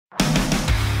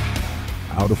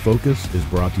Autofocus is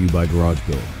brought to you by Garage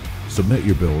Build. Submit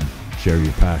your build, share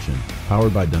your passion.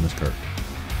 Powered by Dennis Kirk.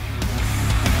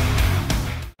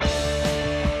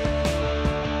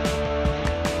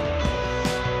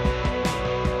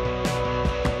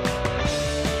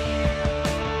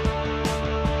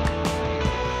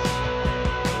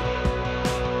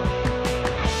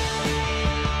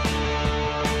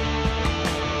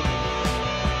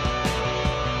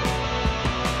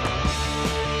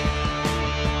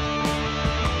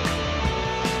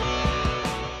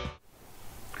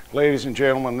 Ladies and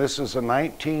gentlemen, this is a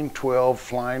 1912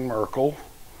 Flying Merkel.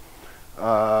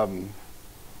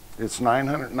 It's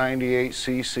 998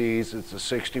 cc's, it's a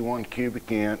 61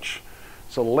 cubic inch,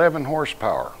 it's 11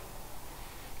 horsepower.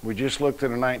 We just looked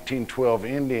at a 1912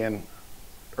 Indian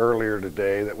earlier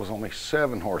today that was only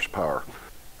 7 horsepower.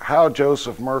 How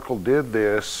Joseph Merkel did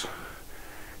this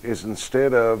is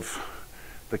instead of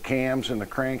the cams and the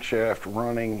crankshaft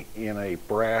running in a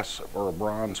brass or a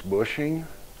bronze bushing,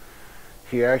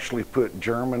 he actually put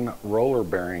German roller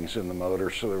bearings in the motor,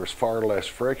 so there was far less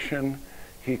friction.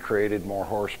 He created more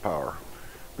horsepower.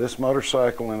 This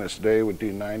motorcycle in its day would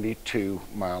do 92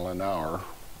 miles an hour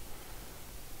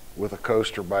with a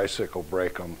coaster bicycle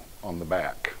brake on the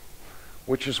back,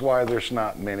 which is why there's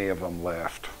not many of them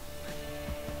left.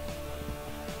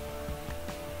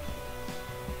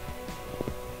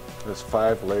 There's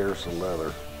 5 layers of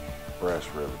leather, brass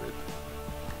riveted,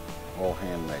 all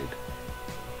handmade.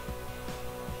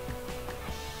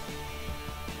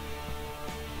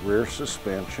 Rear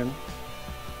suspension,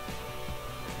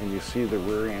 and you see the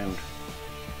rear end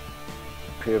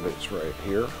pivots right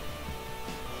here.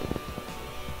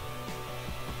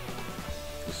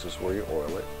 This is where you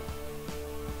oil it.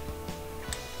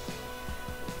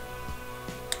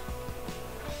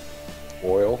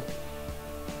 Oil,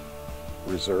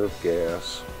 reserve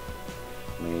gas,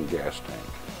 main gas tank.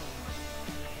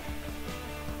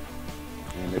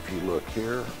 And if you look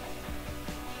here,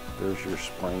 there's your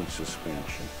spring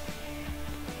suspension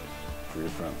for your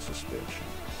front suspension.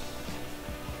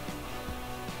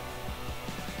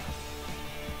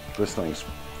 This thing's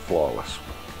flawless.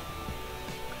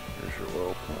 Here's your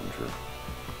oil plunger.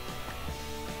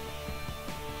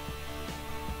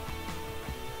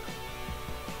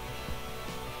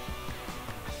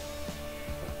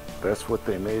 That's what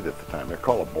they made at the time. They're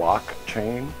called a block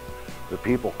chain. The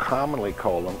people commonly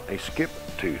call them a skip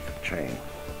tooth chain.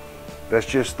 That's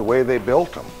just the way they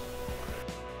built them.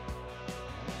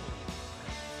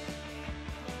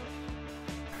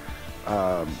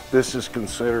 This is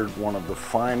considered one of the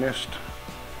finest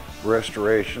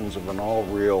restorations of an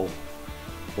all-real,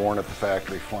 born at the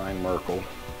factory Flying Merkel.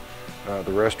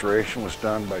 The restoration was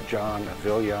done by John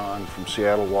Villian from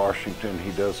Seattle, Washington.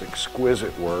 He does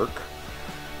exquisite work,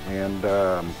 and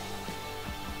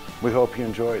we hope you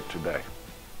enjoy it today.